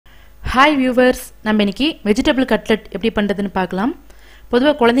Hi viewers, நம்ம இன்னைக்கு vegetable cutlet எப்படி பண்ணுறதுன்னு பார்க்கலாம்.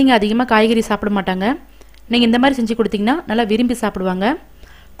 பொதுவாக குழந்தைங்க அதிகமாக காய்கறி சாப்பிட மாட்டாங்க. நீங்கள் இந்த மாதிரி செஞ்சு கொடுத்தீங்கன்னா நல்லா விரும்பி சாப்பிடுவாங்க.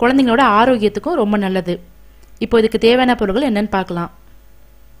 குழந்தைங்களோட ஆரோக்கியத்துக்கும் ரொம்ப நல்லது. இப்போ இதுக்கு தேவையான பொருட்கள் என்னென்னு பார்க்கலாம்.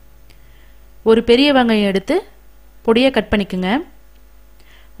 ஒரு பெரிய வெங்காயம் எடுத்து பொடியாக கட் பண்ணிக்கோங்க.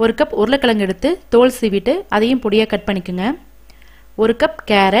 ஒரு கப் உருளைக்கிழங்கு எடுத்து தோல் சீவிட்டு அதையும் பொடியாக கட் பண்ணிக்கோங்க. ஒரு கப்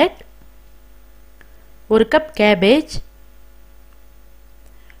கேரட், ஒரு கப் கேபேஜ்,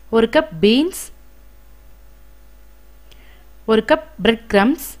 ஒரு கப் பீன்ஸ், ஒரு கப் பிரெட்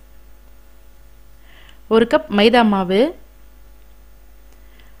கிரம்ஸ், ஒரு கப் மைதா மாவு,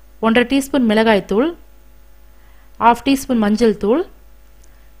 1/2 டீஸ்பூன் மிளகாய் தூள், 1/2 டீஸ்பூன் மஞ்சள் தூள்,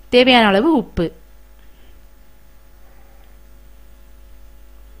 தேவையான அளவு உப்பு.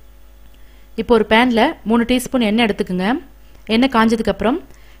 இப்போ ஒரு பேனில் 3 டீஸ்பூன் எண்ணெய் எடுத்துக்கோங்க. எண்ணெய் காஞ்சதுக்கு அப்புறம்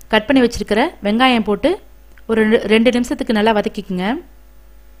கட் பண்ணி வச்சிருக்கிற வெங்காயம் போட்டு ஒரு 2 நிமிஷத்துக்கு நல்லா வதக்கிக்குங்க.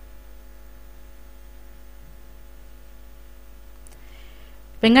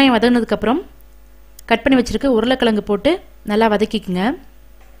 வெங்காயம் வதங்கினதுக்கப்புறம் கட் பண்ணி வச்சிருக்க உருளைக்கிழங்கு போட்டு நல்லா வதக்கிக்குங்க.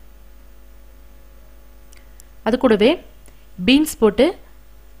 அது கூடவே பீன்ஸ் போட்டு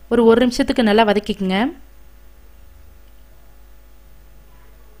ஒரு 1 நிமிஷத்துக்கு நல்லா வதக்கிக்குங்க.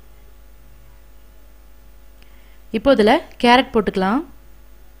 இப்போ இதில் கேரட் போட்டுக்கலாம்.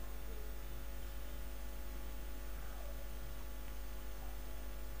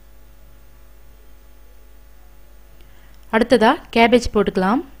 அடுத்ததா கேபேஜ்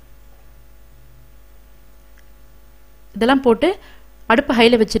போட்டுக்கலாம். இதெல்லாம் போட்டு அடுப்பு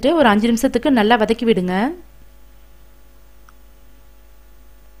ஹையில் வச்சுட்டு ஒரு 5 நிமிஷத்துக்கு நல்லா வதக்கி விடுங்க.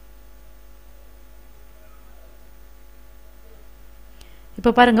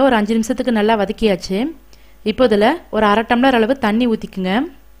 இப்போ பாருங்க, ஒரு 5 நிமிஷத்துக்கு நல்லா வதக்கியாச்சு. இப்போ இதில் ஒரு 1/2 டம்ளர் அளவு தண்ணி ஊற்றிக்குங்க.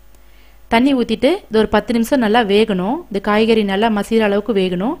 தண்ணி ஊற்றிட்டு இது ஒரு 10 நிமிஷம் நல்லா வேகணும். இந்த காய்கறி நல்லா மசிகிற அளவுக்கு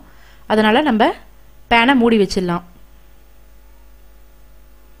வேகணும். அதனால் நம்ம பேனை மூடி வச்சிடலாம்.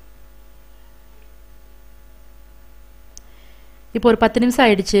 இப்போ ஒரு 10 நிமிஷம்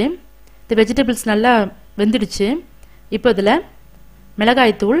ஆயிடுச்சு. இந்த வெஜிடபிள்ஸ் நல்லா வெந்துடுச்சு. இப்போ இதில்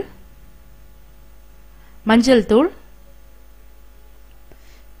மிளகாய் தூள், மஞ்சள் தூள்,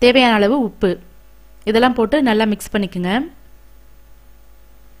 தேவையான அளவு உப்பு இதெல்லாம் போட்டு நல்லா மிக்ஸ் பண்ணிக்கோங்க.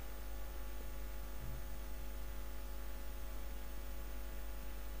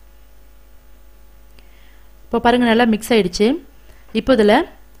 இப்போ பாருங்கள், நல்லா மிக்ஸ் ஆயிடுச்சு. இப்போ இதில்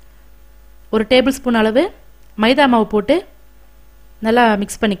ஒரு டேபிள் ஸ்பூன் அளவு மைதா மாவு போட்டு நல்லா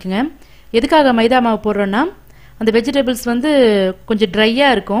மிக்ஸ் பண்ணிக்கோங்க. எதுக்காக மைதா மாவு போடுறோன்னா, அந்த வெஜிடபிள்ஸ் கொஞ்சம்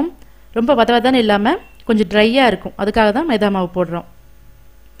ட்ரையாக இருக்கும். ரொம்ப வதவதான்னு இல்லாமல் கொஞ்சம் ட்ரையாக இருக்கும். அதுக்காக தான் மைதா மாவு போடுறோம்.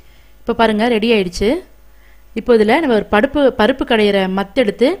 இப்போ பாருங்கள், ரெடி ஆயிடுச்சு. இப்போ இதில் நம்ம ஒரு பருப்பு கடையிற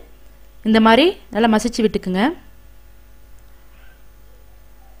எடுத்து இந்த மாதிரி நல்லா மசிச்சு விட்டுக்குங்க.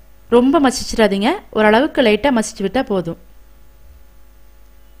 ரொம்ப மசிச்சிடாதீங்க, ஓரளவுக்கு லைட்டாக மசிச்சு விட்டால் போதும்.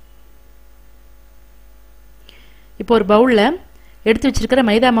 இப்போ ஒரு பவுலில் எடுத்து வச்சிருக்கிற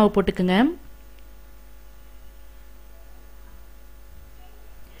மைதா மாவு போட்டுக்குங்க.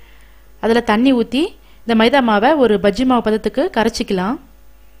 அதில் தண்ணி ஊற்றி இந்த மைதா மாவை ஒரு பஜ்ஜி மாவு பதத்துக்கு கரைச்சிக்கலாம்.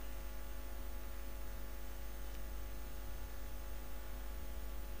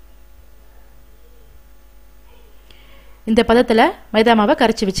 இந்த பதத்தில் மைதா மாவை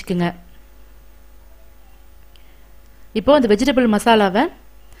கரைச்சி வச்சுக்குங்க. இப்போ இந்த வெஜிடபிள் மசாலாவை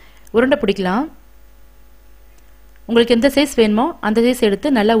உருண்டை பிடிக்கலாம். உங்களுக்கு எந்த சைஸ் வேணுமோ அந்த சைஸ் எடுத்து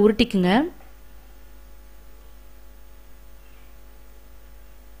நல்லா உருட்டிக்குங்க.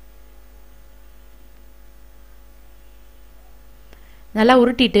 நல்லா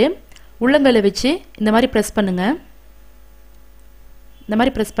உருட்டிட்டு உள்ளங்கையில் வச்சு இந்த மாதிரி ப்ரெஸ் பண்ணுங்க. இந்த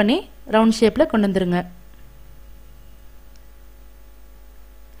மாதிரி ப்ரெஸ் பண்ணி ரவுண்ட் ஷேப்பில் கொண்டு வந்துருங்க.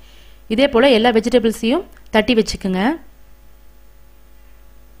 இதே போல் எல்லா வெஜிடபிள்ஸையும் தட்டி வச்சுக்குங்க.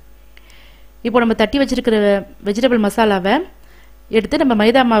 இப்போ நம்ம தட்டி வச்சிருக்கிற வெஜிடபிள் மசாலாவை எடுத்து நம்ம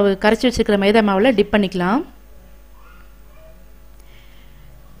மைதா மாவு கரைச்சி வச்சிருக்கிற மைதா மாவில் டிப் பண்ணிக்கலாம்.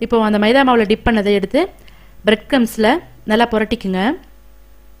 இப்போ அந்த மைதா மாவில் டிப் பண்ணதை எடுத்து பிரெட் கிரம்ஸில் நல்லா புரட்டிக்குங்க.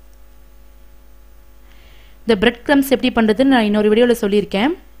 இந்த பிரெட் கிரம்ஸ் எப்படி பண்ணுறதுன்னு நான் இன்னொரு வீடியோவில்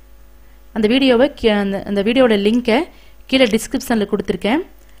சொல்லியிருக்கேன். அந்த வீடியோவை அந்த வீடியோட லிங்கை கீழே டிஸ்கிரிப்ஷனில் கொடுத்துருக்கேன்.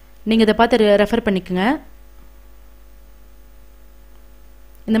 நீங்கள் இதை பார்த்து ரெஃபர் பண்ணிக்கோங்க.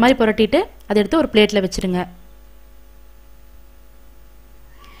 இந்த மாதிரி புரட்டிட்டு அதை எடுத்து ஒரு பிளேட்டில் வச்சுருங்க.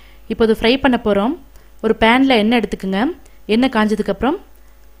 இப்போ இது ஃப்ரை பண்ண போகிறோம். ஒரு பேனில் எண்ணெய் எடுத்துக்குங்க. எண்ணெய் காஞ்சதுக்கப்புறம்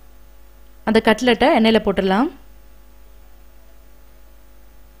அந்த கட்லெட்டை எண்ணெயில் போட்டுடலாம்.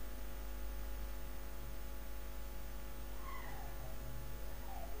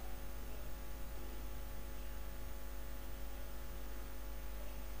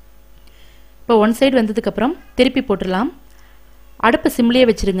 இப்போ ஒன் சைடு வந்ததுக்கப்புறம் திருப்பி போட்டுடலாம். அடுப்பு சிம்லேயே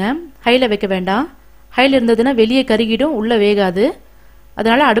வச்சுருங்க, ஹையில் வைக்க வேண்டாம். ஹையில் இருந்ததுன்னா வெளியே கருகிடும், உள்ளே வேகாது.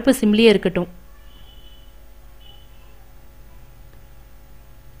 அதனால் அடுப்பு சிம்லேயே இருக்கட்டும்.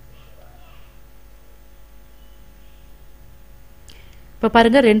 இப்போ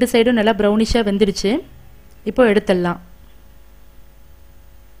பாருங்கள், ரெண்டு சைடும் நல்லா ப்ரௌனிஷாக வெந்துடுச்சு. இப்போ எடுத்துடலாம்.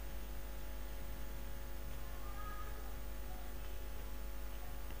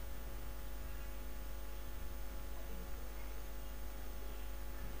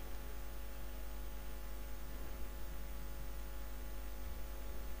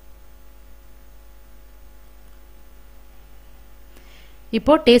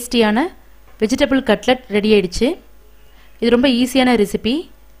 இப்போ டேஸ்டியான வெஜிடபிள் கட்லட் ரெடி ஆயிடுச்சு. இது ரொம்ப ஈஸியான ரெசிபி.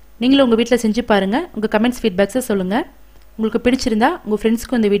 நீங்களும் உங்கள் வீட்டில் செஞ்சு பாருங்கள். உங்கள் கமெண்ட்ஸ் ஃபீட்பேக்ஸை சொல்லுங்கள். உங்களுக்கு பிடிச்சிருந்தா உங்கள்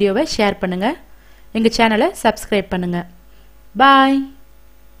ஃப்ரெண்ட்ஸ்க்கும் இந்த வீடியோவை ஷேர் பண்ணுங்கள். எங்கள் சேனலை சப்ஸ்கிரைப் பண்ணுங்கள். பாய்.